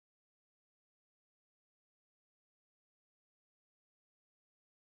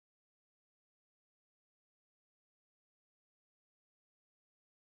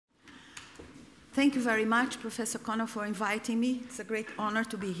Thank you very much, Professor Connor, for inviting me. It's a great honor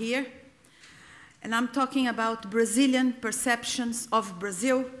to be here. And I'm talking about Brazilian perceptions of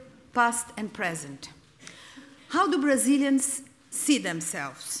Brazil, past and present. How do Brazilians see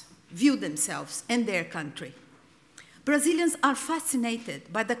themselves, view themselves and their country? Brazilians are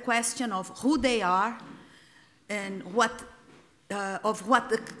fascinated by the question of who they are and what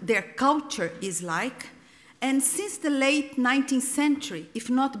their culture is like. And since the late 19th century, if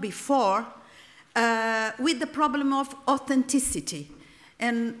not before, with the problem of authenticity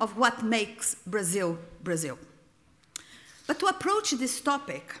and of what makes Brazil, Brazil. But to approach this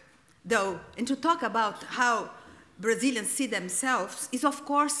topic, though, and to talk about how Brazilians see themselves is, of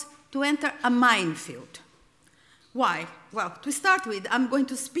course, to enter a minefield. Why? Well, to start with, I'm going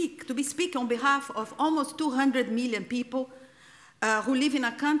to be speaking on behalf of almost 200 million people who live in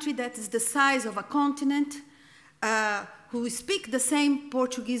a country that is the size of a continent, who speak the same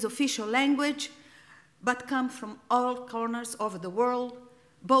Portuguese official language, but come from all corners of the world,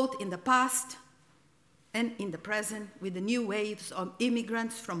 both in the past and in the present, with the new waves of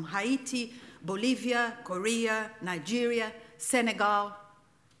immigrants from Haiti, Bolivia, Korea, Nigeria, Senegal,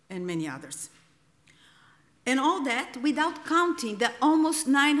 and many others. And all that without counting the almost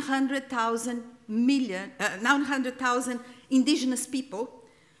 900,000 indigenous people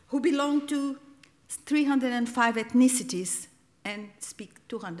who belong to 305 ethnicities and speak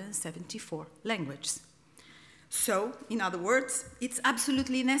 274 languages. So, in other words, it's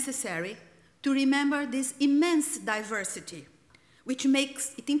absolutely necessary to remember this immense diversity, which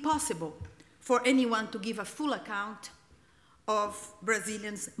makes it impossible for anyone to give a full account of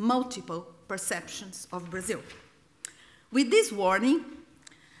Brazilians' multiple perceptions of Brazil. With this warning,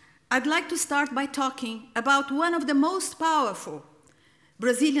 I'd like to start by talking about one of the most powerful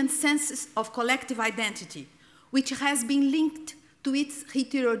Brazilian senses of collective identity, which has been linked to its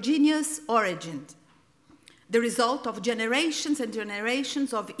heterogeneous origin, the result of generations and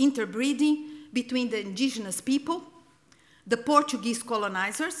generations of interbreeding between the indigenous people, the Portuguese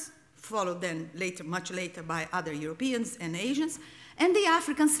colonizers, followed then later, much later by other Europeans and Asians, and the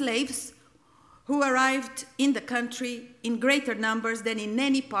African slaves who arrived in the country in greater numbers than in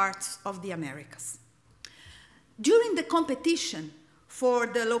many parts of the Americas. During the competition for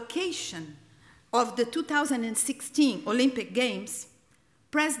the location of the 2016 Olympic Games,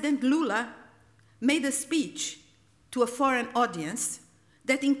 President Lula made a speech to a foreign audience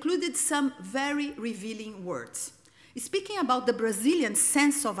that included some very revealing words. Speaking about the Brazilian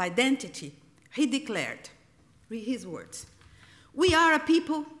sense of identity, he declared, read his words, "We are a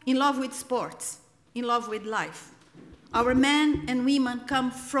people in love with sports, in love with life. Our men and women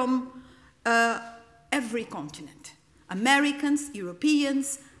come from every continent. Americans,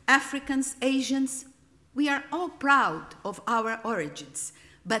 Europeans, Africans, Asians. We are all proud of our origins,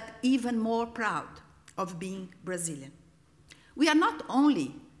 but even more proud of being Brazilian. We are not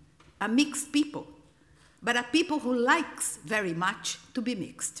only a mixed people, but a people who likes very much to be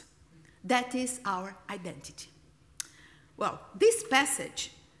mixed. That is our identity." Well, this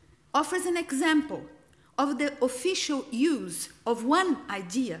passage offers an example of the official use of one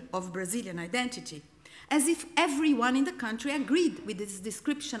idea of Brazilian identity, as if everyone in the country agreed with this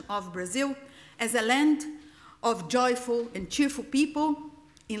description of Brazil as a land of joyful and cheerful people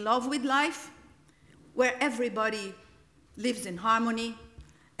in love with life, where everybody lives in harmony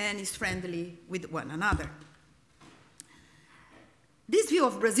and is friendly with one another. This view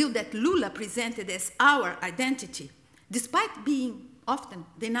of Brazil that Lula presented as our identity, despite being often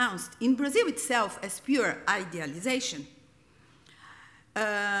denounced in Brazil itself as pure idealization,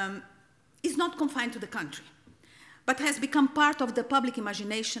 is not confined to the country, but has become part of the public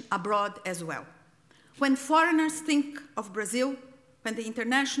imagination abroad as well. When foreigners think of Brazil, when the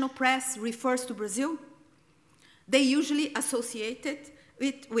international press refers to Brazil, they usually associate it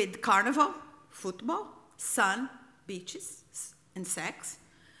with carnival, football, sun, beaches, and sex,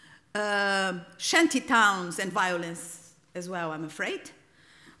 shanty towns and violence as well, I'm afraid,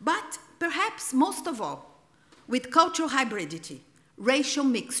 but perhaps most of all, with cultural hybridity, racial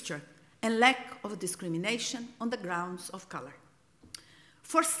mixture, and lack of discrimination on the grounds of color.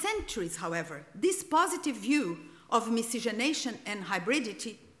 For centuries, however, this positive view of miscegenation and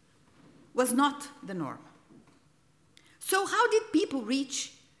hybridity was not the norm. So how did people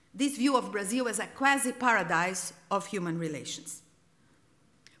reach this view of Brazil as a quasi-paradise of human relations?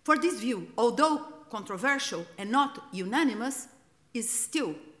 For this view, although controversial and not unanimous, is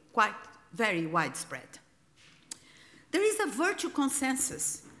still quite very widespread. There is a virtue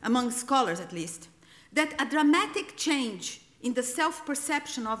consensus, among scholars at least, that a dramatic change in the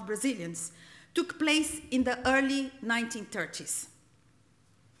self-perception of Brazilians took place in the early 1930s.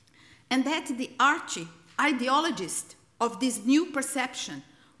 and that the archi-ideologist of this new perception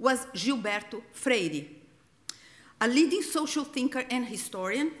was Gilberto Freire, a leading social thinker and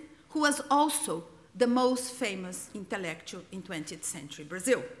historian who was also the most famous intellectual in 20th century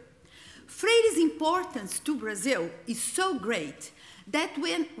Brazil. Freire's importance to Brazil is so great that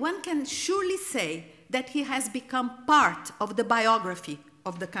one can surely say that he has become part of the biography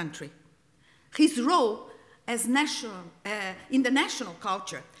of the country. His role as in the national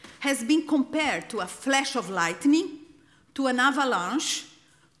culture has been compared to a flash of lightning, to an avalanche,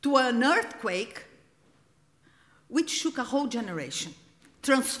 to an earthquake, which shook a whole generation,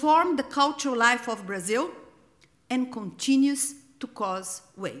 transformed the cultural life of Brazil, and continues to cause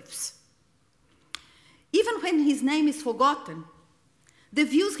waves. Even when his name is forgotten, the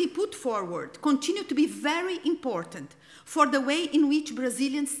views he put forward continue to be very important for the way in which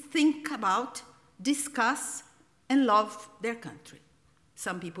Brazilians think about, discuss, and love their country.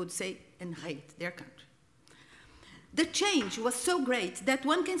 Some people would say, and hate their country. The change was so great that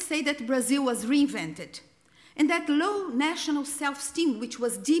one can say that Brazil was reinvented, and that low national self-esteem, which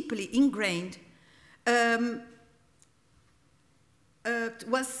was deeply ingrained,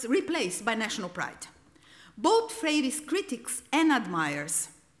 was replaced by national pride. Both Freire's critics and admirers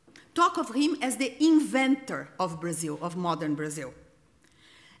talk of him as the inventor of Brazil, of modern Brazil.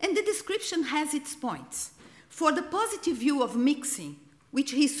 And the description has its points. For the positive view of mixing,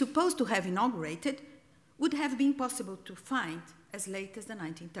 which he is supposed to have inaugurated, would have been possible to find as late as the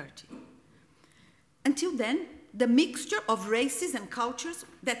 1930s. Until then, the mixture of races and cultures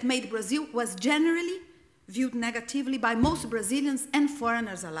that made Brazil was generally viewed negatively by most Brazilians and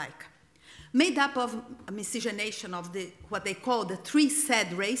foreigners alike. Made up of a miscegenation of what they call the three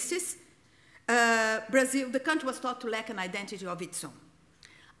sad races, the country was thought to lack an identity of its own.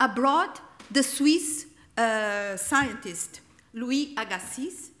 Abroad, the Swiss scientist Louis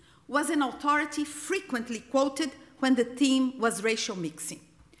Agassiz was an authority frequently quoted when the theme was racial mixing.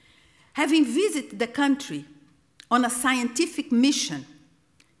 Having visited the country on a scientific mission,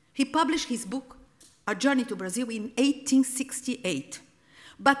 he published his book, A Journey to Brazil, in 1868.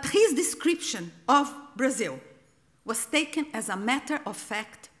 But his description of Brazil was taken as a matter of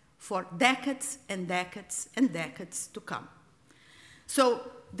fact for decades and decades and decades to come. So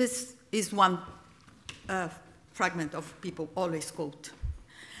this is one fragment of people always quote.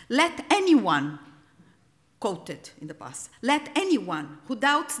 Let anyone, quoted in the past, let anyone who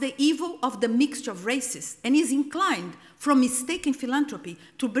doubts the evil of the mixture of races and is inclined from mistaken philanthropy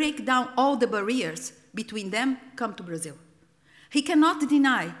to break down all the barriers between them come to Brazil. He cannot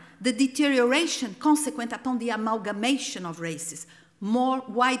deny the deterioration consequent upon the amalgamation of races, more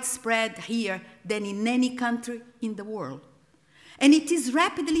widespread here than in any country in the world. And it is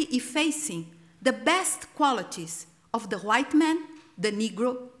rapidly effacing the best qualities of the white man, the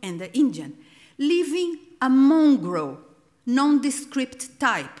Negro, and the Indian, leaving a mongrel, nondescript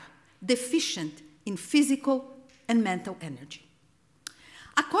type, deficient in physical and mental energy.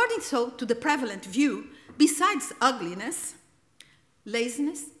 According to the prevalent view, besides ugliness,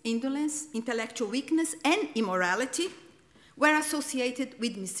 laziness, indolence, intellectual weakness, and immorality were associated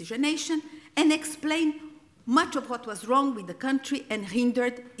with miscegenation and explain much of what was wrong with the country and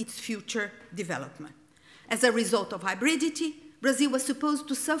hindered its future development. As a result of hybridity, Brazil was supposed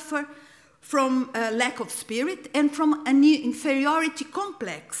to suffer from a lack of spirit and from an inferiority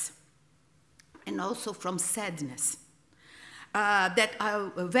complex, and also from sadness. That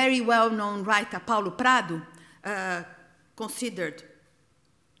a very well-known writer, Paulo Prado, considered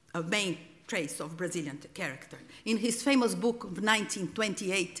a main trace of Brazilian character. In his famous book of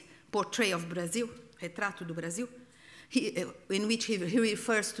 1928, Portrait of Brazil, Retrato do Brasil, in which he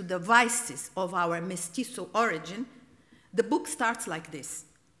refers to the vices of our mestizo origin, the book starts like this: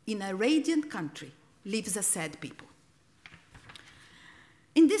 in a radiant country lives a sad people.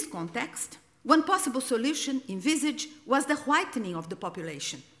 In this context, one possible solution envisaged was the whitening of the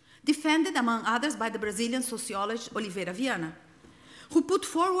population, defended among others by the Brazilian sociologist Oliveira Viana, who put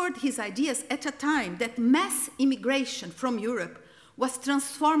forward his ideas at a time that mass immigration from Europe was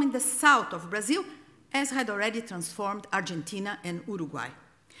transforming the south of Brazil, as had already transformed Argentina and Uruguay.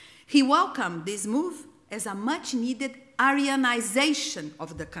 He welcomed this move as a much-needed Aryanization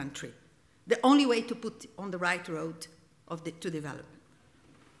of the country, the only way to put on the right road to development.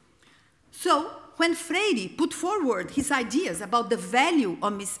 So, when Freire put forward his ideas about the value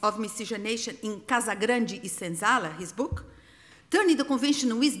of miscegenation in Casagrande e Senzala, his book, turning the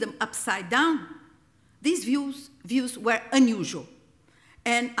conventional wisdom upside down, these views were unusual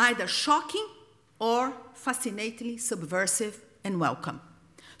and either shocking or fascinatingly subversive and welcome.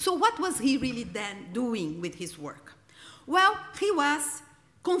 So what was he really then doing with his work? Well, he was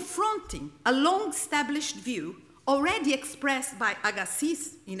confronting a long-established view already expressed by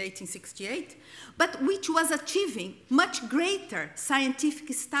Agassiz in 1868, but which was achieving much greater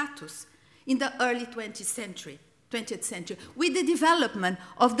scientific status in the early 20th century, with the development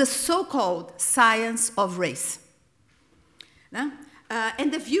of the so-called science of race.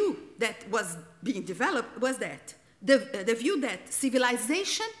 And the view that was being developed was that, the view that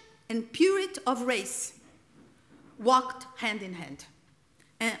civilization and purity of race walked hand in hand,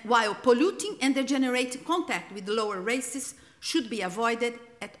 while polluting and degenerating contact with lower races should be avoided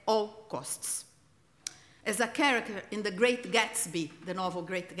at all costs. As a character in The Great Gatsby, the novel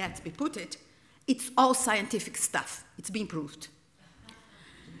Great Gatsby, put it, it's all scientific stuff. It's been proved.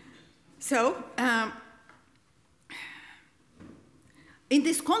 So, in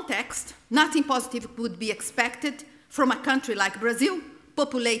this context, nothing positive would be expected from a country like Brazil,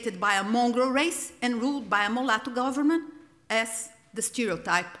 populated by a mongrel race and ruled by a mulatto government, as the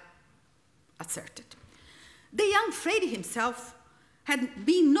stereotype asserted. The young Freire himself had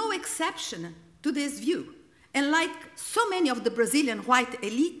been no exception to this view, and like so many of the Brazilian white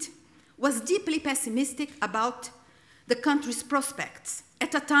elite, was deeply pessimistic about the country's prospects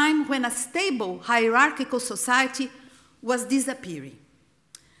at a time when a stable hierarchical society was disappearing.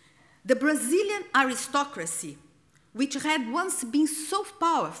 The Brazilian aristocracy, which had once been so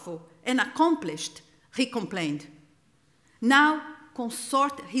powerful and accomplished, he complained, now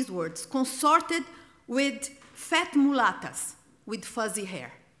his words, consorted with fat mulatas with fuzzy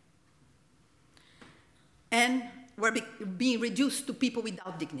hair, and were being reduced to people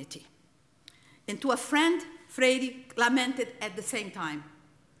without dignity. And to a friend, Freire lamented at the same time,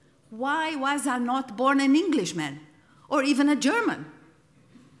 why was I not born an Englishman, or even a German,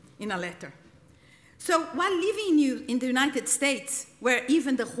 in a letter. So while living in the United States, where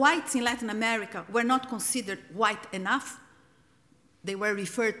even the whites in Latin America were not considered white enough, they were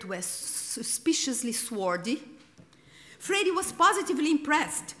referred to as suspiciously swarthy, Freire was positively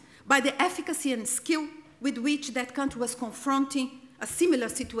impressed by the efficacy and skill with which that country was confronting a similar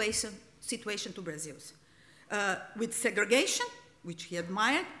situation to Brazil's, with segregation, which he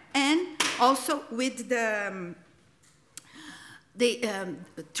admired, and also with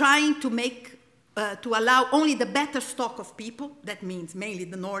trying to make, to allow only the better stock of people, that means mainly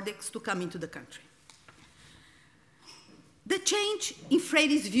the Nordics, to come into the country. The change in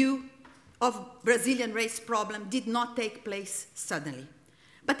Freire's view of Brazilian race problem did not take place suddenly,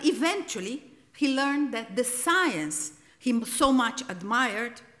 but eventually he learned that the science he so much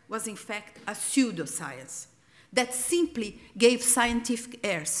admired was in fact a pseudoscience that simply gave scientific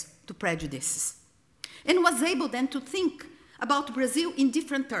airs to prejudices, and was able then to think about Brazil in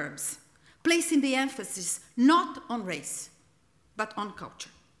different terms, placing the emphasis not on race, but on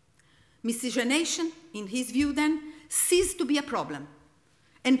culture. Miscegenation, in his view then, ceased to be a problem,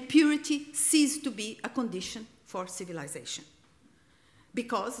 and purity ceased to be a condition for civilization.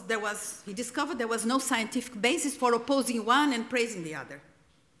 Because he discovered there was no scientific basis for opposing one and praising the other.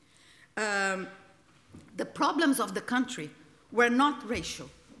 The problems of the country were not racial,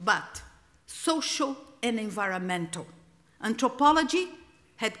 but social and environmental. Anthropology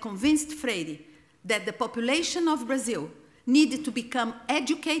had convinced Freire that the population of Brazil needed to become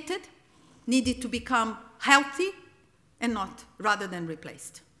educated, needed to become healthy, and not rather than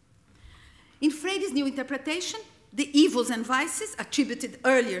replaced. In Freire's new interpretation, the evils and vices attributed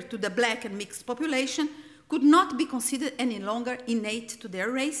earlier to the black and mixed population could not be considered any longer innate to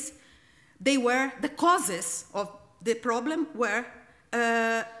their race. They were, the causes of the problem were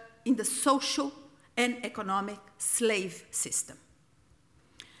in the social and economic slave system.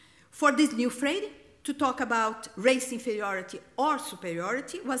 For this new Freire, to talk about race inferiority or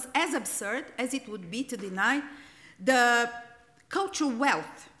superiority was as absurd as it would be to deny the cultural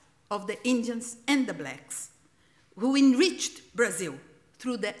wealth of the Indians and the blacks, who enriched Brazil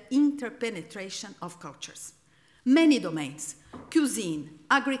through the interpenetration of cultures. Many domains, cuisine,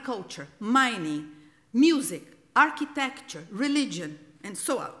 agriculture, mining, music, architecture, religion, and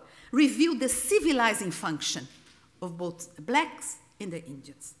so on, reveal the civilizing function of both the blacks and the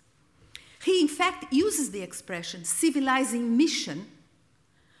Indians. He, in fact, uses the expression civilizing mission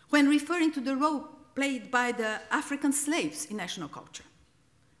when referring to the role played by the African slaves in national culture.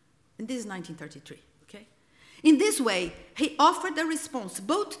 And this is 1933, okay? In this way, he offered a response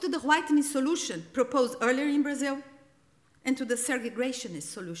both to the whitening solution proposed earlier in Brazil and to the segregationist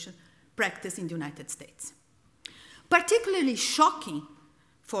solution practiced in the United States. Particularly shocking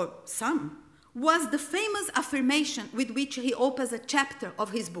for some was the famous affirmation with which he opens a chapter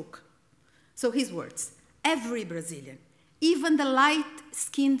of his book. So his words, every Brazilian, even the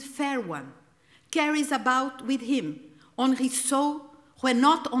light-skinned fair one, carries about with him on his soul when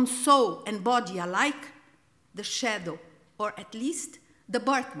not on soul and body alike, the shadow, or at least the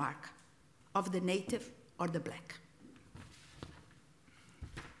birthmark of the native or the black.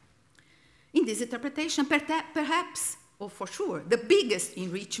 In this interpretation, perhaps, or for sure, the biggest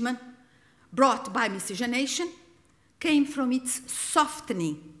enrichment brought by miscegenation came from its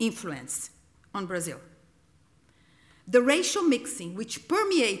softening influence on Brazil. The racial mixing which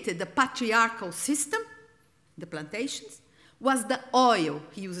permeated the patriarchal system, the plantations, was the oil,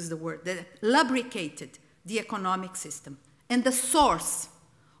 he uses the word, that lubricated the economic system and the source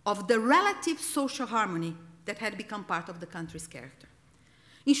of the relative social harmony that had become part of the country's character.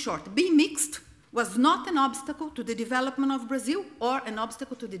 In short, being mixed was not an obstacle to the development of Brazil or an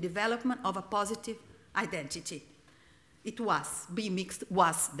obstacle to the development of a positive identity. Being mixed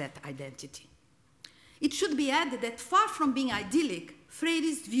was that identity. It should be added that far from being idyllic,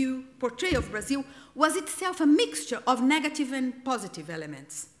 Freire's portrayal of Brazil was itself a mixture of negative and positive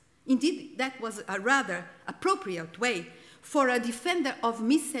elements. Indeed, that was a rather appropriate way for a defender of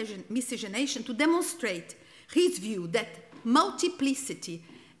miscegenation to demonstrate his view that multiplicity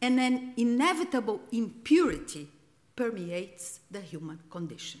and an inevitable impurity permeates the human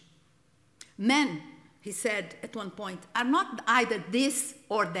condition. Men, he said at one point, are not either this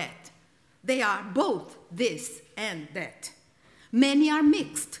or that. They are both this and that. Many are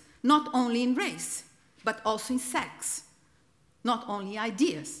mixed, not only in race, but also in sex, not only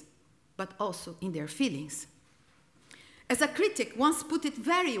ideas, but also in their feelings. As a critic once put it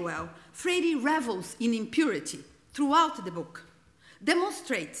very well, Freire revels in impurity throughout the book,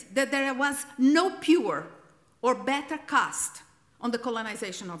 demonstrates that there was no pure or better caste on the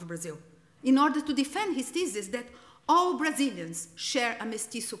colonization of Brazil, in order to defend his thesis that all Brazilians share a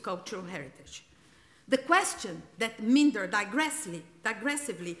mestizo cultural heritage. The question that meander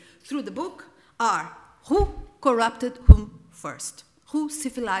digressively through the book are: who corrupted whom first? Who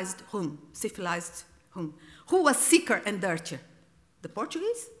civilized whom? Who was sicker and dirtier? The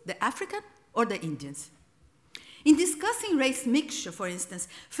Portuguese, the African, or the Indians? In discussing race mixture, for instance,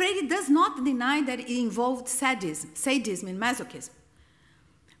 Freire does not deny that it involved sadism and masochism.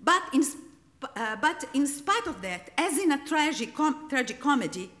 But in spite of that, as in a tragic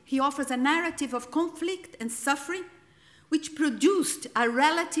comedy, he offers a narrative of conflict and suffering which produced a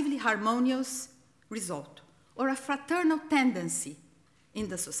relatively harmonious result, or a fraternal tendency in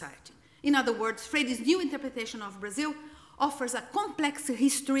the society. In other words, Freire's new interpretation of Brazil offers a complex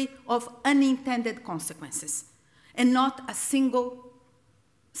history of unintended consequences, and not a simple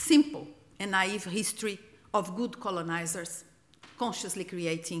and naive history of good colonizers consciously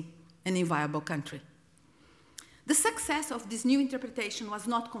creating an inviolable country. The success of this new interpretation was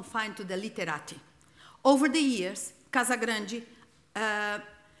not confined to the literati. Over the years, Casagrande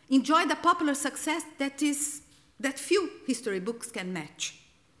enjoyed a popular success that few history books can match,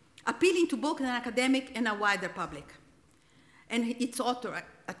 appealing to both an academic and a wider public. And its author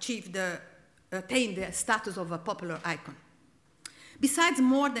attained the status of a popular icon. Besides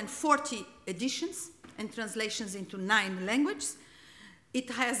more than 40 editions and translations into 9 languages, it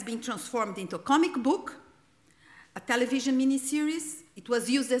has been transformed into a comic book, a television miniseries. It was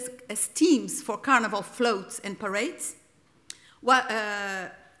used as themes for carnival floats and parades.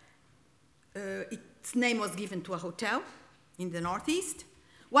 Its name was given to a hotel in the Northeast,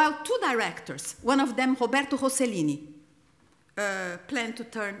 while 2 directors, one of them Roberto Rossellini, planned to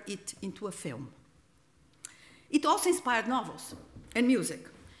turn it into a film. It also inspired novels and music.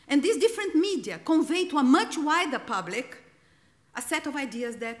 And these different media convey to a much wider public a set of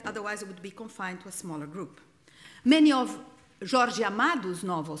ideas that otherwise would be confined to a smaller group. Many of Jorge Amado's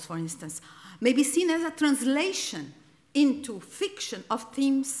novels, for instance, may be seen as a translation into fiction of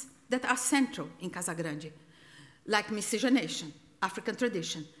themes that are central in Casagrande, like miscegenation, African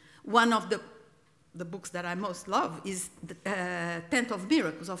tradition. One of the books that I most love is the Tent of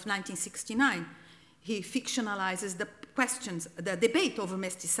Miracles of 1969. He fictionalizes the questions, the debate over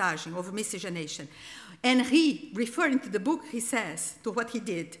mestiçagem, over miscegenation. And he, referring to the book, he says, to what he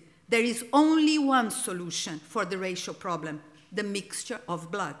did, there is only one solution for the racial problem, the mixture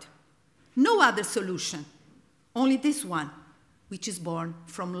of blood. No other solution, only this one, which is born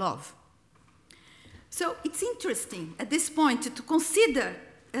from love. So it's interesting at this point to consider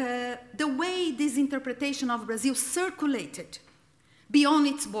the way this interpretation of Brazil circulated beyond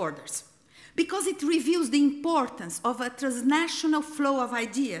its borders, because it reveals the importance of a transnational flow of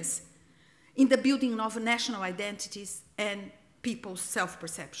ideas in the building of national identities and people's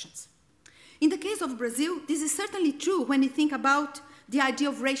self-perceptions. In the case of Brazil, this is certainly true when you think about the idea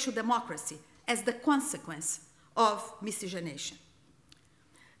of racial democracy as the consequence of miscegenation.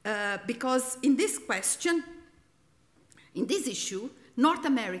 Because in this question, in this issue, North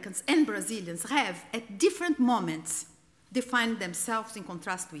Americans and Brazilians have, at different moments, defined themselves in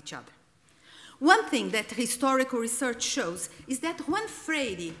contrast to each other. One thing that historical research shows is that when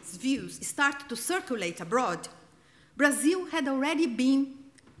Freire's views started to circulate abroad, Brazil had already been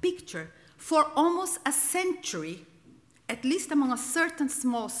pictured for almost a century, at least among certain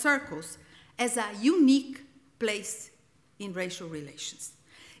small circles, as a unique place in racial relations,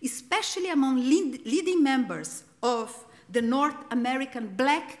 especially among leading members of the North American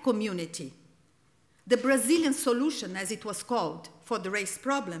Black community. The Brazilian solution, as it was called, for the race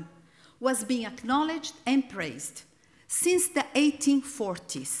problem, was being acknowledged and praised since the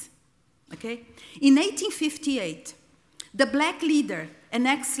 1840s. Okay? In 1858, the Black leader and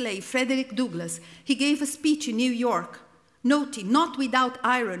ex-slave Frederick Douglass, he gave a speech in New York, noting, not without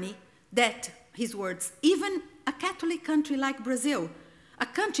irony, that, his words, even a Catholic country like Brazil, a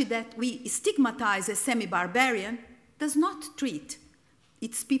country that we stigmatize as semi-barbarian, does not treat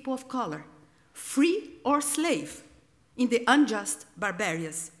its people of color, free or slave, in the unjust,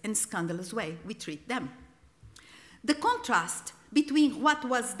 barbarous, and scandalous way we treat them. The contrast between what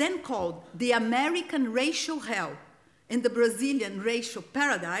was then called the American racial hell and the Brazilian racial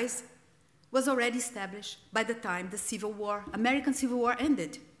paradise was already established by the time the Civil War, American Civil War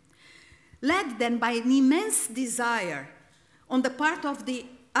ended. Led then by an immense desire on the part of the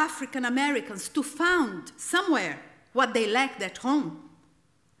African Americans to found somewhere what they lacked at home,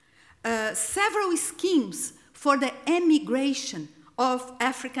 several schemes for the emigration of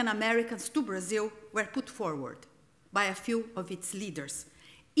African Americans to Brazil were put forward by a few of its leaders,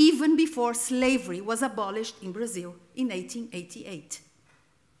 even before slavery was abolished in Brazil in 1888.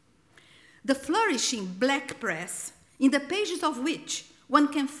 The flourishing Black press, in the pages of which one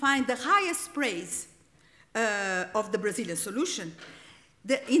can find the highest praise of the Brazilian solution,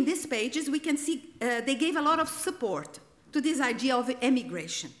 in these pages we can see they gave a lot of support to this idea of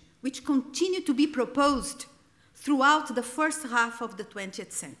emigration, which continued to be proposed throughout the first half of the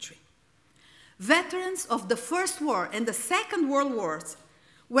 20th century. Veterans of the First War and the Second World Wars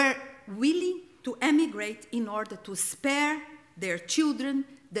were willing to emigrate in order to spare their children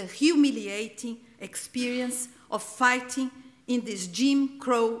the humiliating experience of fighting in this Jim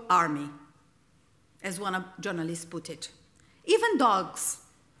Crow army, as one journalist put it. Even dogs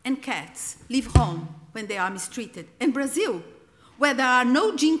and cats leave home when they are mistreated. In Brazil, where there are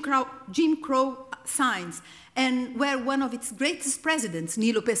no Jim Crow signs, and where one of its greatest presidents,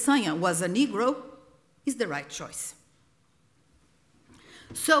 Nilo Peçanha, was a Negro, is the right choice.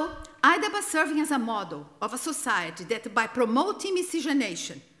 So, either by serving as a model of a society that by promoting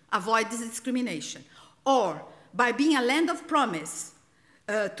miscegenation avoids discrimination, or by being a land of promise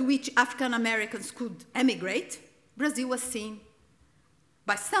to which African Americans could emigrate, Brazil was seen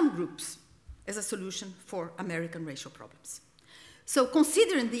by some groups as a solution for American racial problems. So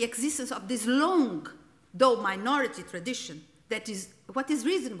considering the existence of this long, though minority tradition, that is, what is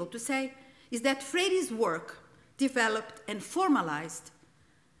reasonable to say is that Freire's work developed and formalized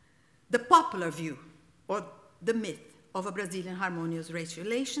the popular view, or the myth, of a Brazilian harmonious race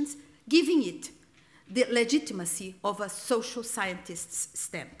relations, giving it the legitimacy of a social scientist's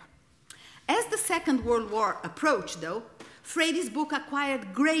stamp. As the Second World War approached, though, Freire's book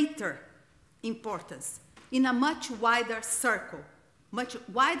acquired greater importance in a much wider circle, much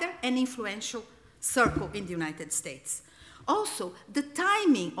wider and influential circle in the United States. Also, the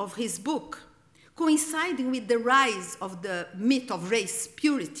timing of his book, coinciding with the rise of the myth of race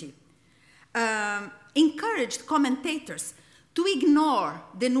purity, encouraged commentators to ignore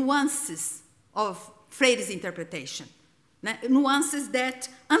the nuances of Freire's interpretation, nuances that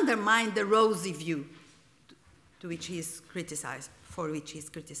undermine the rosy view to which he is criticized, for which he is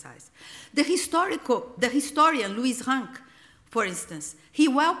criticized. The historian Louis Rank, for instance, he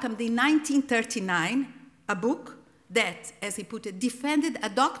welcomed in 1939 a book that, as he put it, defended a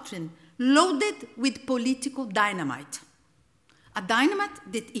doctrine loaded with political dynamite. A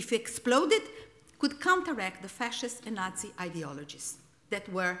dynamite that, if exploded, could counteract the fascist and Nazi ideologies that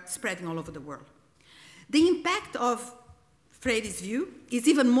were spreading all over the world. The impact of Freire's view is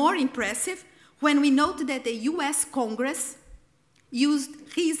even more impressive when we note that the US Congress used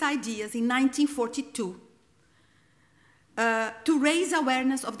his ideas in 1942 to raise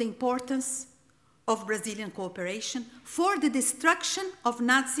awareness of the importance of Brazilian cooperation for the destruction of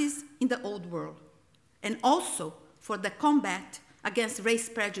Nazis in the Old World, and also for the combat against race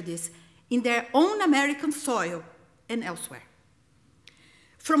prejudice in their own American soil and elsewhere.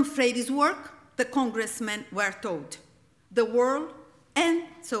 From Freire's work, the congressmen were told, the world, and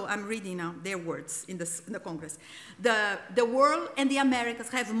so I'm reading now their words in the Congress, the world and the Americas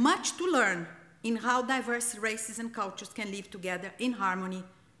have much to learn in how diverse races and cultures can live together in harmony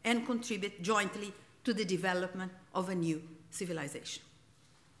and contribute jointly to the development of a new civilization.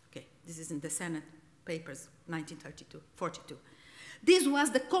 Okay, this is in the Senate papers, 1942. This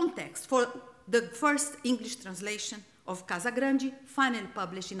was the context for the first English translation of Casagrande, finally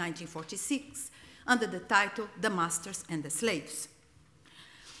published in 1946, under the title The Masters and the Slaves.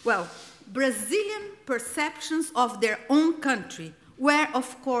 Well, Brazilian perceptions of their own country were,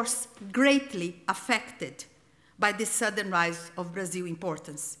 of course, greatly affected by the sudden rise of Brazil's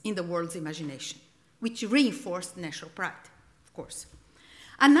importance in the world's imagination, which reinforced national pride, of course.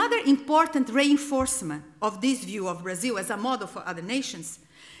 Another important reinforcement of this view of Brazil as a model for other nations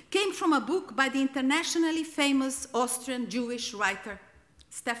came from a book by the internationally famous Austrian Jewish writer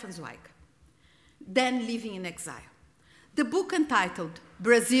Stefan Zweig, then living in exile. The book, entitled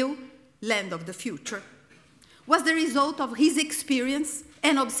Brazil, Land of the Future, was the result of his experience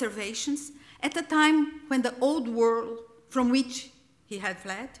and observations at a time when the old world from which he had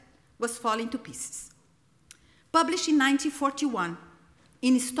fled was falling to pieces. Published in 1941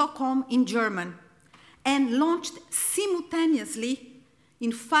 in Stockholm in German and launched simultaneously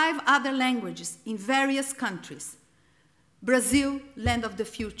in 5 other languages in various countries, Brazil, Land of the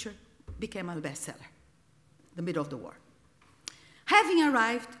Future became a bestseller in the middle of the war. Having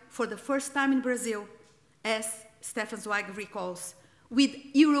arrived for the first time in Brazil, as Stefan Zweig recalls, with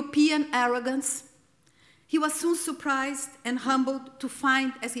European arrogance, he was soon surprised and humbled to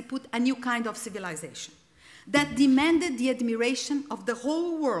find, as he put, a new kind of civilization that demanded the admiration of the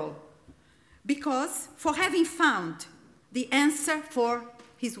whole world, because for having found the answer for,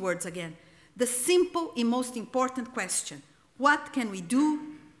 his words again, the simple and most important question: what can we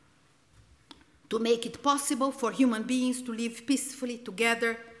do to make it possible for human beings to live peacefully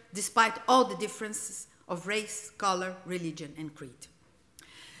together despite all the differences of race, color, religion, and creed?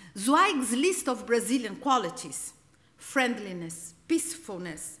 Zweig's list of Brazilian qualities: friendliness,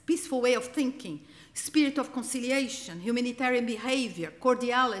 peacefulness, peaceful way of thinking, spirit of conciliation, humanitarian behavior,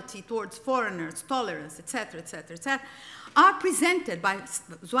 cordiality towards foreigners, tolerance, etc., etc., etc., are presented by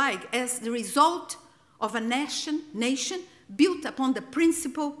Zweig as the result of a nation built upon the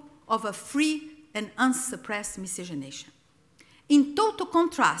principle of a free and unsuppressed miscegenation. In total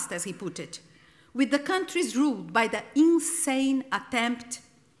contrast, as he put it, with the countries ruled by the insane attempt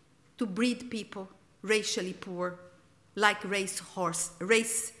to breed people racially poor, like race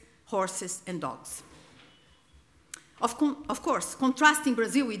horses and dogs. Of course, contrasting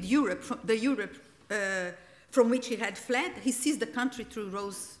Brazil with Europe, the Europe from which he had fled, he sees the country through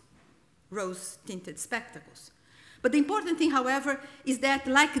rose-tinted spectacles. But the important thing, however, is that,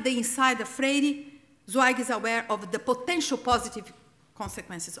 like the insider Freire, Zweig is aware of the potential positive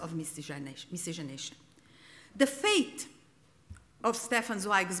consequences of miscegenation. The fate of Stefan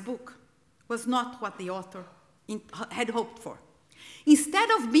Zweig's book was not what the author had hoped for. Instead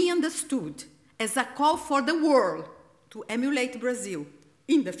of being understood as a call for the world to emulate Brazil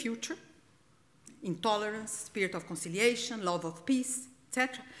in the future, in tolerance, spirit of conciliation, love of peace,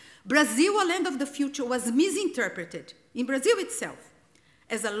 etc., Brazil, a land of the future, was misinterpreted in Brazil itself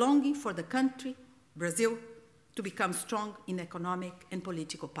as a longing for the country, Brazil, to become strong in economic and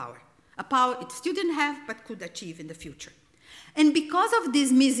political power, a power it still didn't have but could achieve in the future. And because of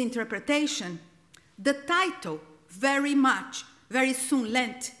this misinterpretation, the title very soon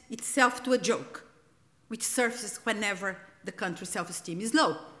lent itself to a joke, which surfaces whenever the country's self-esteem is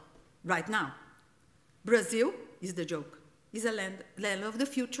low, right now. Brazil is the joke, is a land of the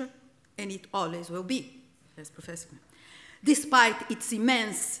future, and it always will be, as Professor. Despite its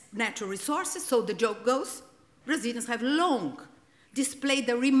immense natural resources, so the joke goes, Brazilians have long displayed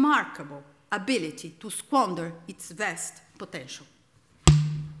a remarkable ability to squander its vast potential.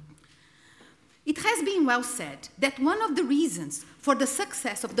 It has been well said that one of the reasons for the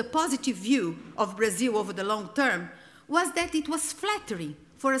success of the positive view of Brazil over the long term was that it was flattering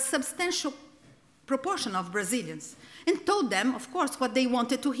for a substantial proportion of Brazilians and told them, of course, what they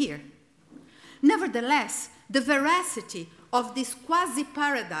wanted to hear. Nevertheless, the veracity of this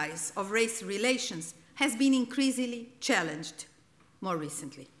quasi-paradise of race relations has been increasingly challenged more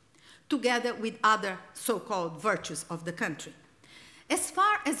recently, together with other so-called virtues of the country. As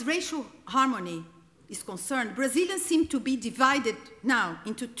far as racial harmony is concerned, Brazilians seem to be divided now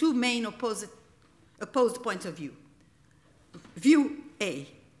into 2 main opposed points of view. View A.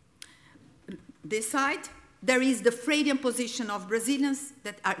 This side, there is the Freudian position of Brazilians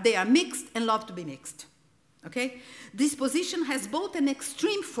that they are mixed and love to be mixed. Okay? This position has both an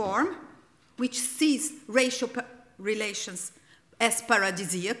extreme form, which sees racial relations as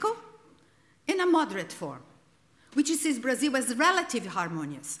paradisiacal, and a moderate form, which sees Brazil as relatively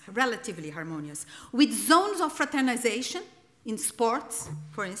harmonious, with zones of fraternization in sports,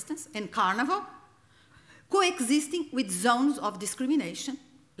 for instance, and carnival, coexisting with zones of discrimination,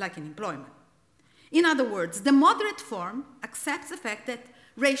 like in employment. In other words, the moderate form accepts the fact that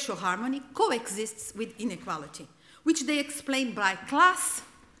racial harmony coexists with inequality, which they explain by class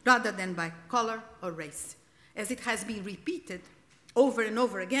rather than by color or race. As it has been repeated over and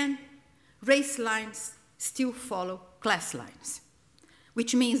over again, race lines still follow class lines,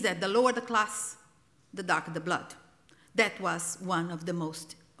 which means that the lower the class, the darker the blood. That was one of the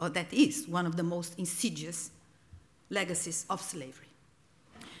most, or that is one of the most insidious legacies of slavery.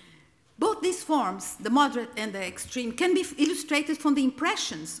 Both these forms, the moderate and the extreme, can be illustrated from the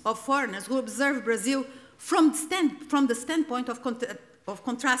impressions of foreigners who observe Brazil from the standpoint of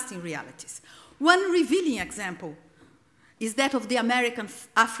contrasting realities. One revealing example is that of the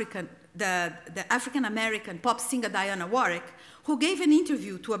African-American pop singer Diana Warwick, who gave an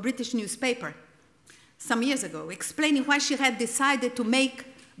interview to a British newspaper some years ago, explaining why she had decided to make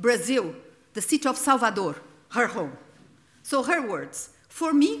Brazil, the city of Salvador, her home. So her words,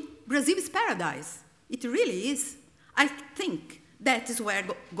 "For me, Brazil is paradise. It really is. I think that is where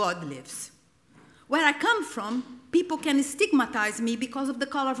God lives. Where I come from, people can stigmatize me because of the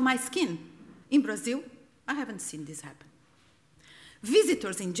color of my skin. In Brazil, I haven't seen this happen."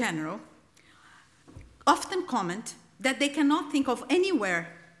 Visitors in general often comment that they cannot think of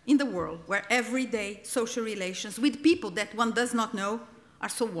anywhere in the world where everyday social relations with people that one does not know are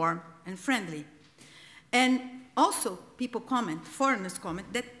so warm and friendly. And also, people comment, foreigners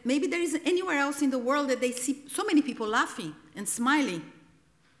comment, that maybe there isn't anywhere else in the world that they see so many people laughing and smiling,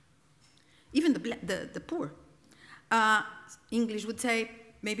 even the poor. English would say,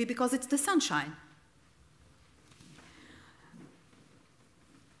 maybe because it's the sunshine.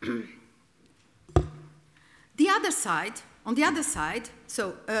 On the other side,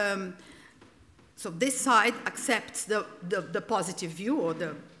 so this side accepts the positive view, or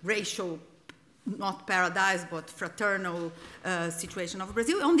the racial, not paradise, but fraternal situation of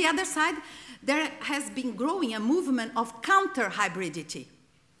Brazil. On the other side, there has been growing a movement of counter-hybridity,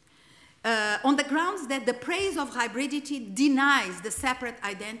 on the grounds that the praise of hybridity denies the separate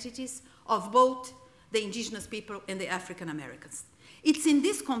identities of both the indigenous people and the African Americans. It's in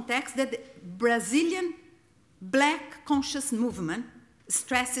this context that the Brazilian Black conscious movement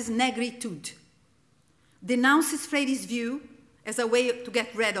stresses negritude, denounces Freire's view as a way to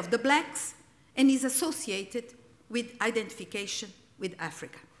get rid of the blacks, and is associated with identification with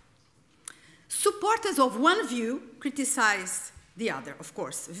Africa. Supporters of one view criticize the other, of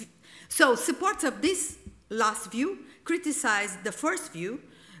course. So supporters of this last view criticize the first view,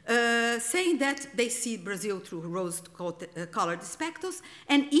 saying that they see Brazil through rose-colored spectacles,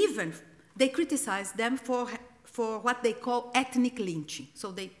 and even they criticize them for what they call ethnic lynching.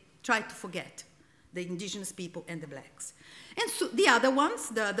 So they try to forget the indigenous people and the blacks. And so the other ones,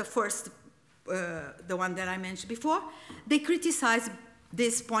 the one that I mentioned before, they criticize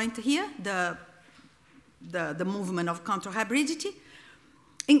this point here, the movement of counter-hybridity,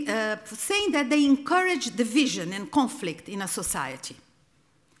 saying that they encourage division and conflict in a society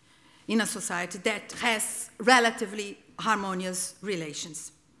that has relatively harmonious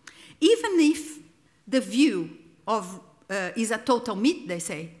relations. Even if the view of is a total myth, they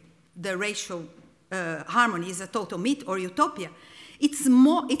say, the racial harmony is a total myth or utopia, it's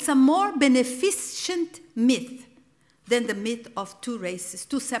a more beneficent myth than the myth of two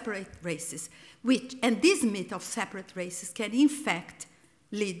separate races, and this myth of separate races can in fact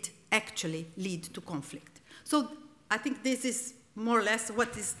actually lead to conflict. So I think this is more or less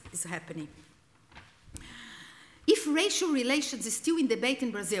what is happening. If racial relations still in debate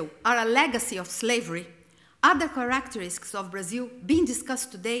in Brazil are a legacy of slavery, other characteristics of Brazil being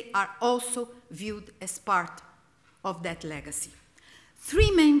discussed today are also viewed as part of that legacy.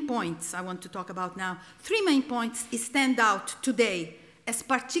 Three main points I want to talk about now. Three main points stand out today as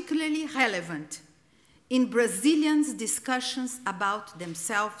particularly relevant in Brazilians' discussions about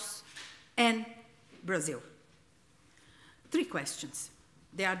themselves and Brazil. Three questions.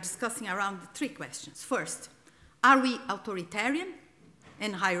 They are discussing around three questions. First, are we authoritarian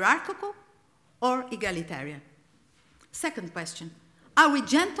and hierarchical or egalitarian? Second question, are we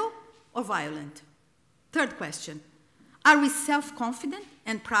gentle or violent? Third question, are we self-confident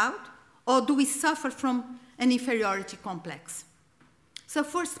and proud, or do we suffer from an inferiority complex? So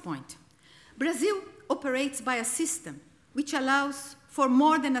first point, Brazil operates by a system which allows for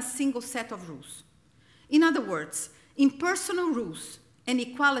more than a single set of rules. In other words, impersonal rules and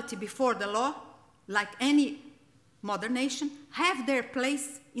equality before the law, like any modern nation, have their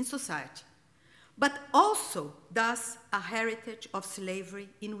place in society. but also thus a heritage of slavery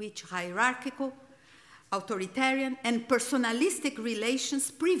in which hierarchical, authoritarian, and personalistic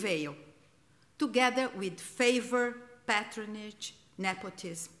relations prevail, together with favor, patronage,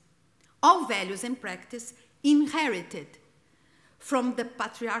 nepotism, all values and practice inherited from the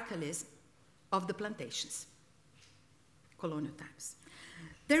patriarchalism of the plantations, colonial times.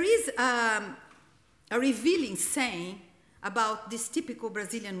 There is a revealing saying about this typical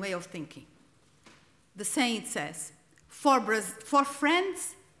Brazilian way of thinking. The saying says, for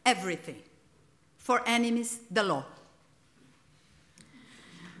friends, everything. For enemies, the law.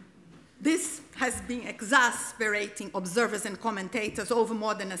 This has been exasperating observers and commentators over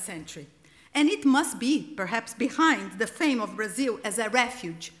more than a century. And it must be, perhaps, behind the fame of Brazil as a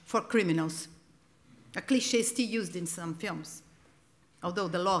refuge for criminals. A cliché still used in some films, although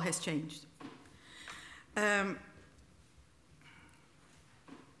the law has changed.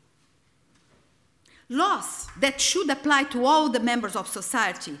 Laws that should apply to all the members of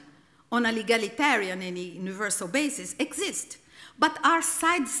society on a legalitarian and universal basis exist, but are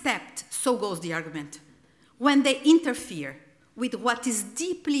sidestepped, so goes the argument, when they interfere with what is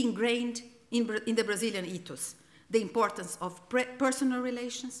deeply ingrained in the Brazilian ethos, the importance of personal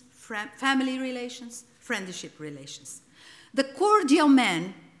relations, family relations, friendship relations. The cordial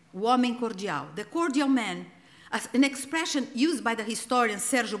man, o homem cordial, the cordial man, as an expression used by the historian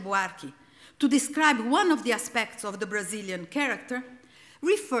Sérgio Buarque to describe one of the aspects of the Brazilian character,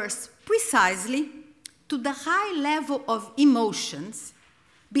 refers precisely to the high level of emotions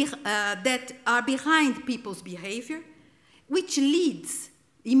that are behind people's behavior,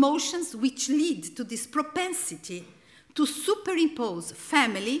 emotions which lead to this propensity to superimpose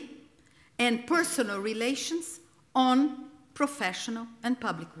family and personal relations on professional and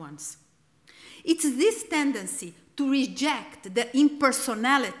public ones. It's this tendency to reject the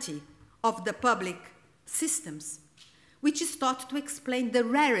impersonality of the public systems which is thought to explain the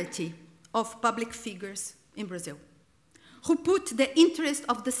rarity of public figures in Brazil, who put the interest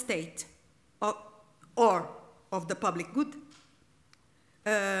of the state or of the public good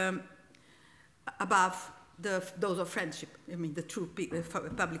above those of friendship, the true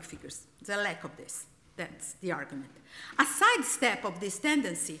public figures. There's a lack of this. That's the argument. A sidestep of this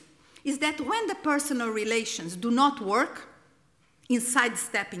tendency is that when the personal relations do not work in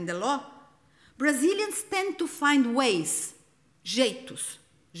sidestepping the law, Brazilians tend to find ways,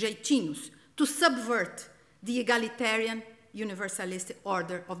 jeitinhos, to subvert the egalitarian universalistic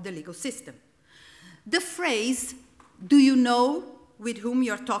order of the legal system. The phrase, "Do you know with whom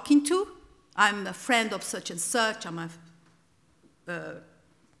you're talking to? I'm a friend of such and such, I'm a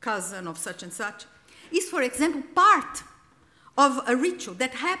cousin of such and such," is, for example, part of a ritual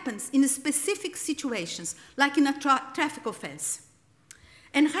that happens in specific situations, like in a traffic offense,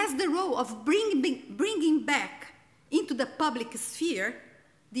 and has the role of bringing back into the public sphere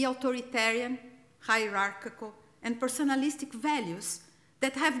the authoritarian, hierarchical, and personalistic values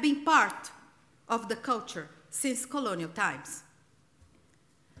that have been part of the culture since colonial times.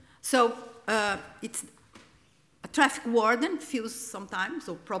 So it's a traffic warden feels sometimes,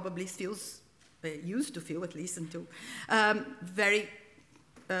 or probably feels, used to feel at least until, very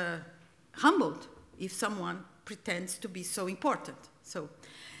humbled if someone pretends to be so important. So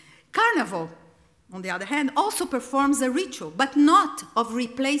Carnival, on the other hand, also performs a ritual, but not of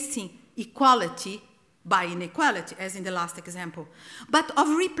replacing equality by inequality, as in the last example, but of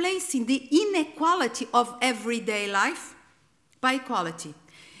replacing the inequality of everyday life by equality.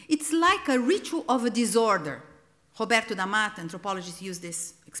 It's like a ritual of a disorder. Roberto da Mata, anthropologists, use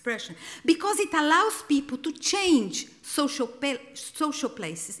this expression, because it allows people to change social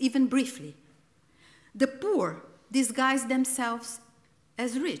places, even briefly. The poor disguise themselves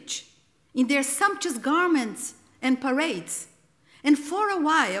as rich in their sumptuous garments and parades, and for a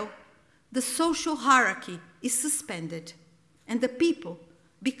while, the social hierarchy is suspended, and the people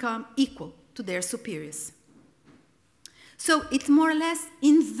become equal to their superiors. So it more or less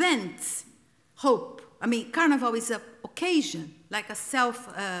invents hope. I mean, Carnival is an occasion, like a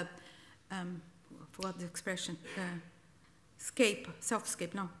forgot the expression,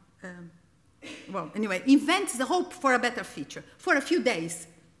 self-escape, no. Well, anyway, invents the hope for a better future, for a few days,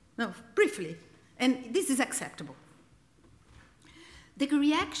 no, briefly, and this is acceptable.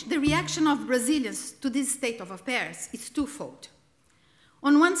 The reaction of Brazilians to this state of affairs is twofold.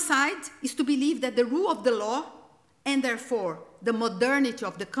 On one side is to believe that the rule of the law, and therefore the modernity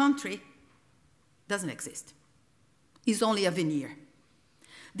of the country, doesn't exist. It's only a veneer.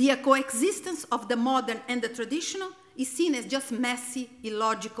 The coexistence of the modern and the traditional is seen as just messy,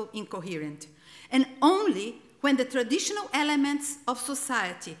 illogical, incoherent. And only when the traditional elements of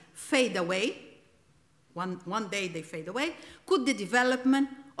society fade away one day they fade away, could the development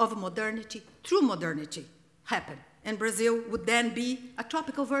of modernity through modernity happen? And Brazil would then be a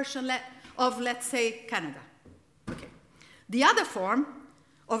tropical version of, let's say, Canada. Okay. The other form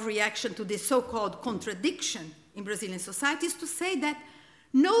of reaction to this so-called contradiction in Brazilian society is to say that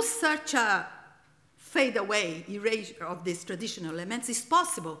no such a fade away, erasure of these traditional elements is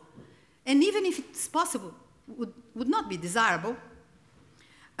possible. And even if it's possible, would not be desirable.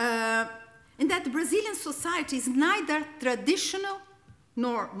 And that Brazilian society is neither traditional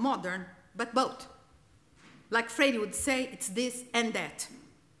nor modern, but both. Like Freire would say, it's this and that.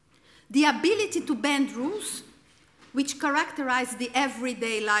 The ability to bend rules, which characterize the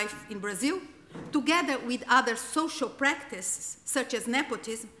everyday life in Brazil, together with other social practices, such as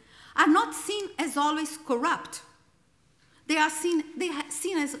nepotism, are not seen as always corrupt. They are seen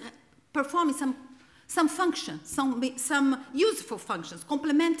as performing some function, some useful functions,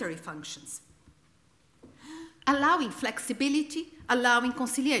 complementary functions, allowing flexibility, allowing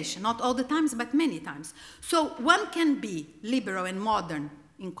conciliation, not all the times, but many times. So one can be liberal and modern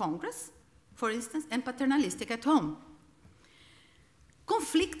in Congress, for instance, and paternalistic at home.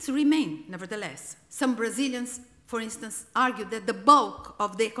 Conflicts remain, nevertheless. Some Brazilians, for instance, argue that the bulk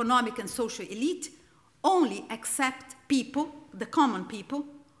of the economic and social elite only accept people, the common people,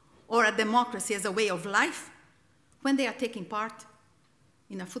 or a democracy as a way of life when they are taking part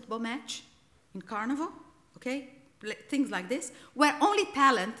in a football match, in carnival, okay? Things like this, where only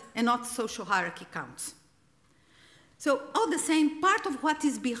talent and not social hierarchy counts. So all the same, part of what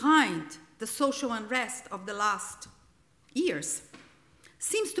is behind the social unrest of the last years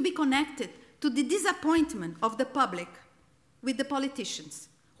seems to be connected to the disappointment of the public with the politicians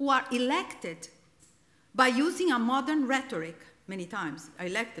who are elected by using a modern rhetoric, many times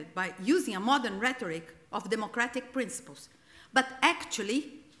elected by using a modern rhetoric of democratic principles, but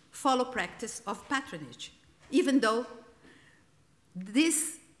actually follow practice of patronage, even though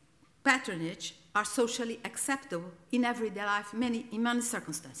this patronage are socially acceptable in everyday life, in many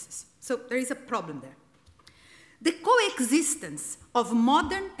circumstances. So there is a problem there. The coexistence of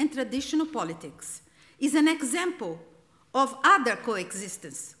modern and traditional politics is an example of other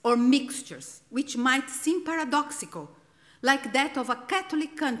coexistence or mixtures which might seem paradoxical, like that of a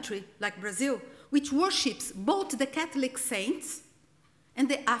Catholic country like Brazil, which worships both the Catholic saints and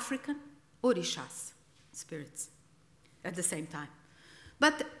the African orishas, spirits, at the same time.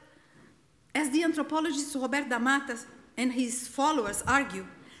 But as the anthropologist Roberto da Mata and his followers argue,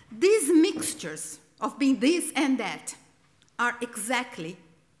 these mixtures of being this and that are exactly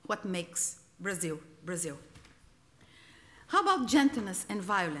what makes Brazil, Brazil. How about gentleness and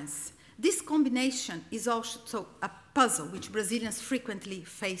violence? This combination is also a puzzle which Brazilians frequently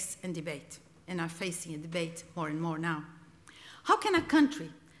face and debate, and are facing a debate more and more now. How can a country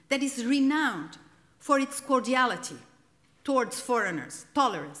that is renowned for its cordiality towards foreigners,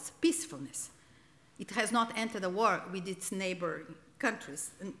 tolerance, peacefulness, it has not entered a war with its neighboring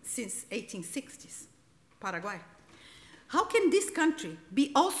countries since 1860s, Paraguay. How can this country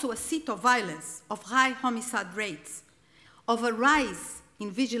be also a seat of violence, of high homicide rates, of a rise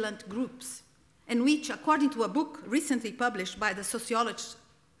in vigilant groups, and which, according to a book recently published by the sociologist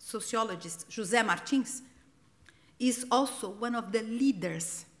José Martins, is also one of the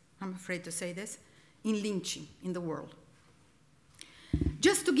leaders, I'm afraid to say this, in lynching in the world?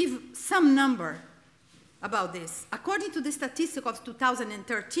 Just to give some number about this, according to the statistic of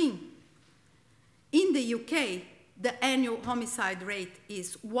 2013, in the UK, the annual homicide rate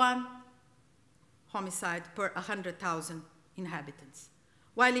is 1 homicide per 100,000 inhabitants,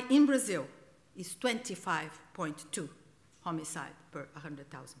 while in Brazil is 25.2 homicide per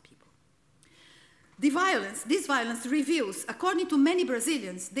 100,000 people. This violence reveals, according to many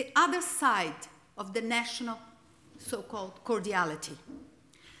Brazilians, the other side of the national so-called cordiality.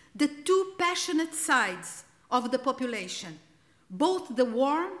 The two passionate sides of the population, both the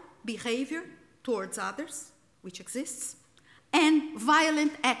warm behavior towards others, which exists, and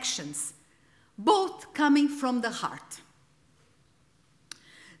violent actions, both coming from the heart.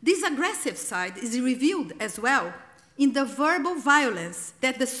 This aggressive side is revealed as well in the verbal violence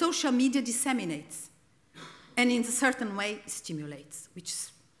that the social media disseminates and in a certain way stimulates, which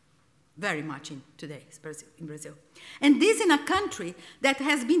is very much in today in Brazil. And this in a country that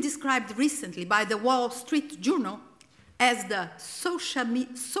has been described recently by the Wall Street Journal as the social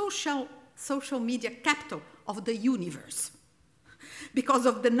media capital of the universe, because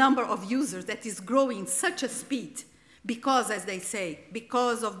of the number of users that is growing such a speed, because, as they say,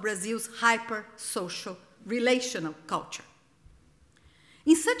 because of Brazil's hyper-social relational culture.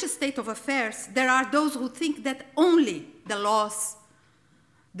 In such a state of affairs, there are those who think that only the laws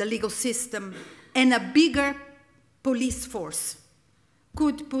the legal system, and a bigger police force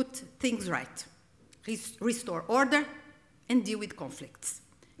could put things right, restore order, and deal with conflicts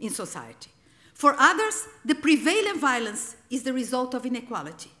in society. For others, the prevailing violence is the result of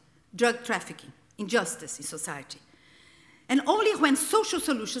inequality, drug trafficking, injustice in society. And only when social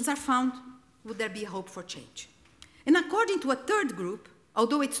solutions are found would there be hope for change. And according to a third group,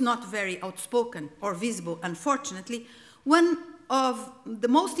 although it's not very outspoken or visible, unfortunately, one of the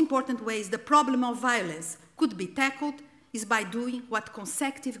most important ways the problem of violence could be tackled is by doing what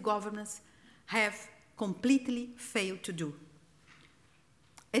consecutive governments have completely failed to do: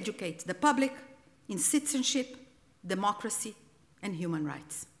 educate the public in citizenship, democracy, and human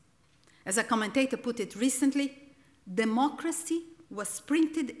rights. As a commentator put it recently, democracy was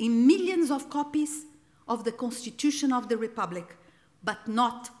printed in millions of copies of the Constitution of the Republic, but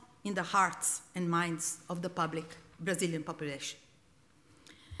not in the hearts and minds of the public Brazilian population.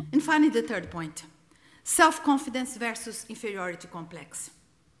 And finally, the third point: self-confidence versus inferiority complex.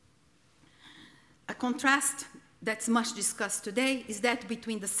 A contrast that's much discussed today is that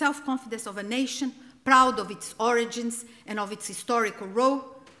between the self-confidence of a nation proud of its origins and of its historical role,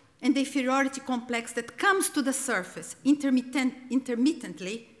 and the inferiority complex that comes to the surface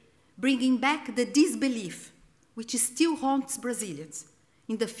intermittently, bringing back the disbelief which still haunts Brazilians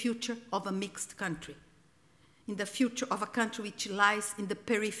in the future of a mixed country, in the future of a country which lies in the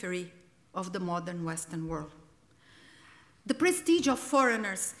periphery of the modern Western world. The prestige of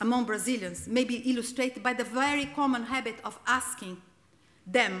foreigners among Brazilians may be illustrated by the very common habit of asking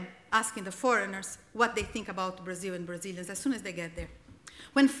the foreigners what they think about Brazil and Brazilians as soon as they get there.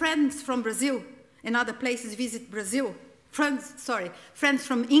 When friends from Brazil and other places visit Brazil, friends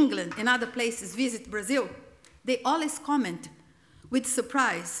from England and other places visit Brazil, they always comment with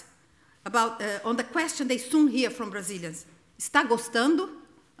surprise about, on the question they soon hear from Brazilians: "Está gostando?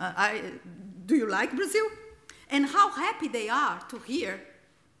 Do you like Brazil?" And how happy they are to hear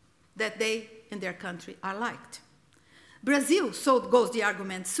that they and their country are liked. Brazil, so goes the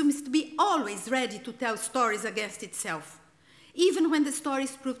argument, seems to be always ready to tell stories against itself, even when the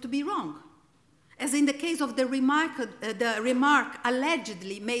stories prove to be wrong, as in the case of the remark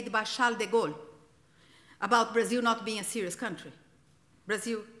allegedly made by Charles de Gaulle about Brazil not being a serious country.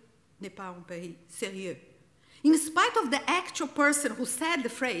 Brazil n'est pas un pays sérieux. In spite of the actual person who said the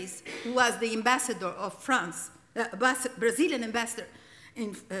phrase, who was the ambassador of France, Brazilian ambassador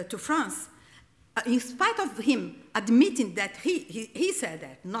to France, in spite of him admitting that he said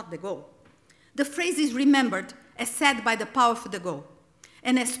that, not de Gaulle, the phrase is remembered as said by the powerful de Gaulle,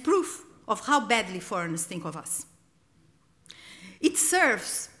 and as proof of how badly foreigners think of us. It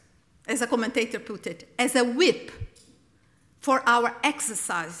serves, as a commentator put it, as a whip for our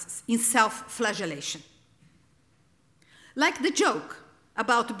exercise in self-flagellation. Like the joke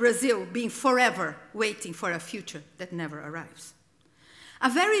about Brazil being forever waiting for a future that never arrives. A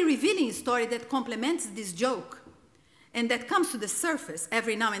very revealing story that complements this joke and that comes to the surface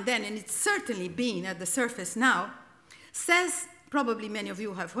every now and then, and it's certainly been at the surface now, says, probably many of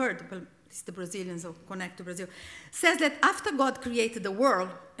you have heard, but it's the Brazilians who connect to Brazil, says that after God created the world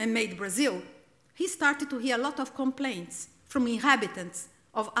and made Brazil, he started to hear a lot of complaints from inhabitants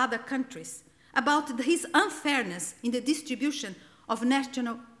of other countries about his unfairness in the distribution of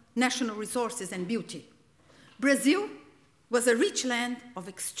national resources and beauty. Brazil was a rich land of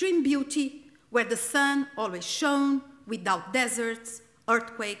extreme beauty where the sun always shone without deserts,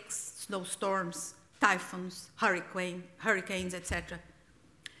 earthquakes, snowstorms, typhoons, hurricanes, etc.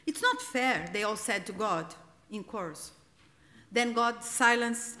 "It's not fair," they all said to God in chorus. Then God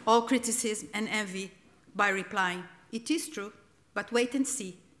silenced all criticism and envy by replying, "It is true, but wait and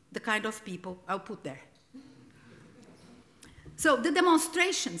see the kind of people I'll put there." So the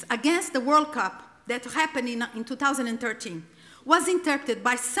demonstrations against the World Cup that happened in 2013 was interpreted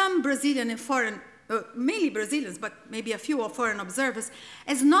by some Brazilian and foreign, mainly Brazilians, but maybe a few foreign observers,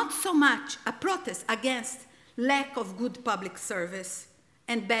 as not so much a protest against lack of good public service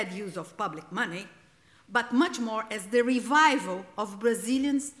and bad use of public money, but much more as the revival of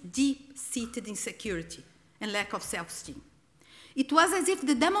Brazilians' deep-seated insecurity and lack of self-esteem. It was as if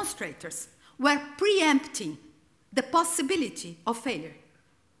the demonstrators were preempting the possibility of failure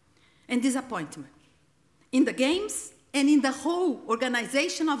and disappointment in the games and in the whole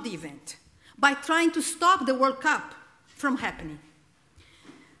organization of the event by trying to stop the World Cup from happening.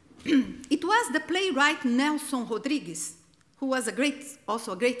 It was the playwright Nelson Rodrigues, who was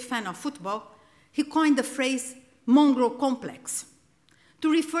also a great fan of football. He coined the phrase mongrel complex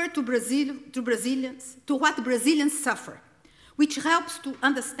to refer to what Brazilians suffer, which helps to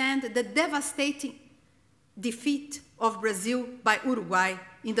understand the devastating defeat of Brazil by Uruguay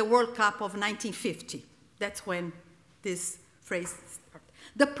in the World Cup of 1950. That's when this phrase started.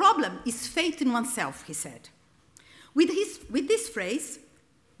 The problem is faith in oneself, he said. With this phrase,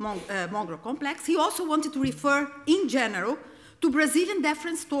 mongrel complex, he also wanted to refer, in general, to Brazilian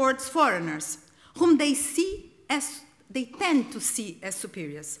deference towards foreigners, whom they tend to see as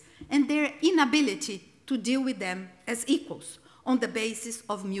superiors, and their inability to deal with them as equals on the basis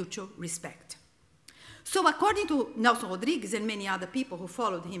of mutual respect. So according to Nelson Rodrigues and many other people who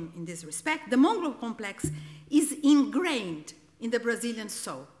followed him in this respect, the mongrel complex is ingrained in the Brazilian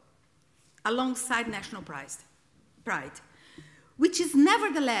soul, alongside national pride, which is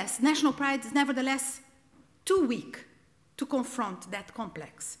nevertheless, national pride is nevertheless too weak to confront that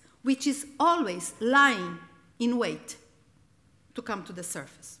complex, which is always lying in wait to come to the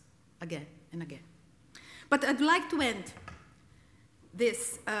surface again and again. But I'd like to end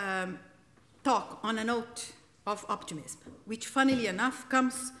this talk on a note of optimism, which funnily enough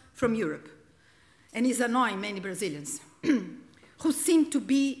comes from Europe and is annoying many Brazilians who seem to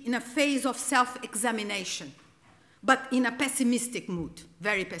be in a phase of self-examination, but in a pessimistic mood,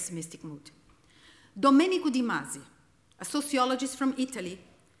 very pessimistic mood. Domenico Di Masi, a sociologist from Italy,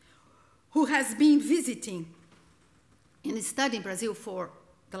 who has been visiting and studying Brazil for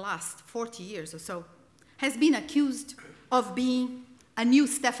the last 40 years or so, has been accused of being a new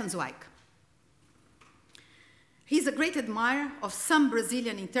Stefan Zweig. He's a great admirer of some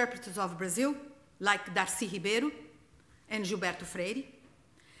Brazilian interpreters of Brazil, like Darcy Ribeiro and Gilberto Freire.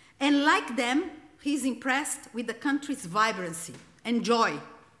 And like them, he's impressed with the country's vibrancy and joy,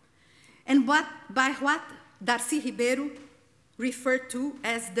 and by what Darcy Ribeiro referred to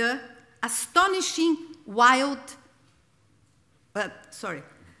as the astonishing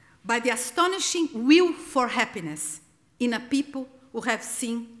by the astonishing will for happiness in a people who have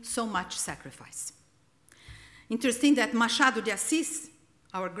seen so much sacrifice. Interesting that Machado de Assis,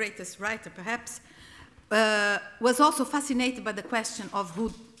 our greatest writer perhaps, was also fascinated by the question of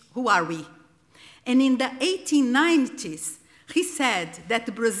who are we? And in the 1890s, he said that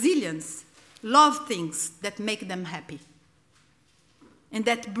the Brazilians love things that make them happy and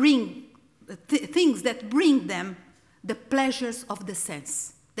that bring things that bring them the pleasures of the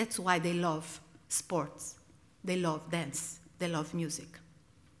sense. That's why they love sports, they love dance, they love music.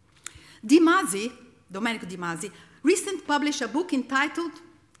 Domenico Di Masi, recently published a book entitled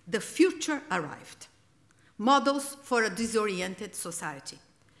The Future Arrived, Models for a Disoriented Society.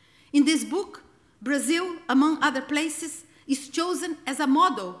 In this book, Brazil, among other places, is chosen as a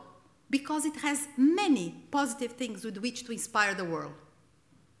model because it has many positive things with which to inspire the world,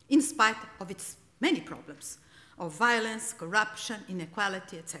 in spite of its many problems of violence, corruption,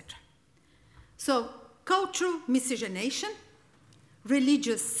 inequality, etc. So, cultural miscegenation,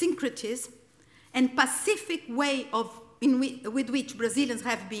 religious syncretism, and pacific way with which Brazilians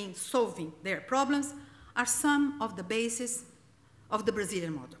have been solving their problems are some of the bases of the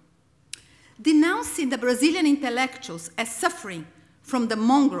Brazilian model. Denouncing the Brazilian intellectuals as suffering from the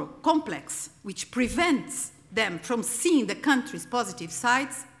mongrel complex, which prevents them from seeing the country's positive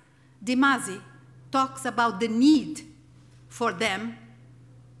sides, Di Masi talks about the need for them,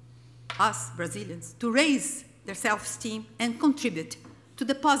 us Brazilians, to raise their self-esteem and contribute to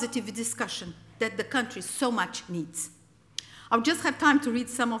the positive discussion that the country so much needs. I'll just have time to read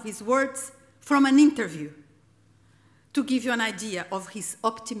some of his words from an interview to give you an idea of his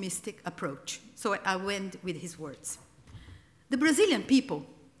optimistic approach. So I went with his words. The Brazilian people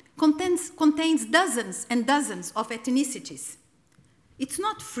contains dozens and dozens of ethnicities. It's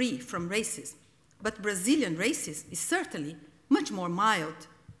not free from racism, but Brazilian racism is certainly much more mild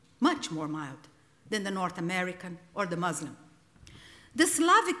than the North American or the Muslim. The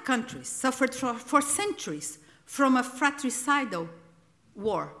Slavic countries suffered for centuries from a fratricidal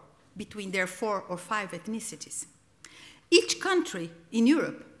war between their 4 or 5 ethnicities. Each country in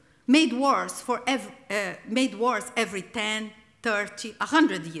Europe made wars every 10, 30,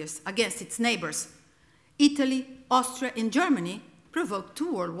 100 years against its neighbors. Italy, Austria, and Germany provoked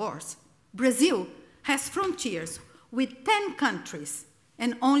 2 world wars. Brazil has frontiers with 10 countries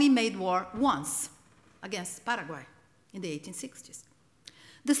and only made war once against Paraguay in the 1860s.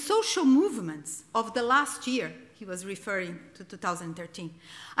 The social movements of the last year, he was referring to 2013,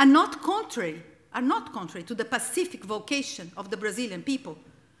 are not contrary to the pacific vocation of the Brazilian people.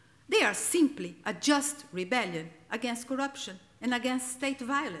 They are simply a just rebellion against corruption and against state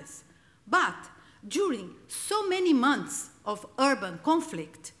violence. But during so many months of urban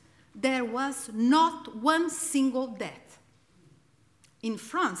conflict, there was not one single death. In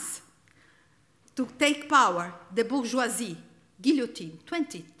France, to take power, the bourgeoisie guillotined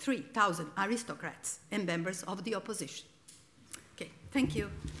 23,000 aristocrats and members of the opposition. Okay, Thank you.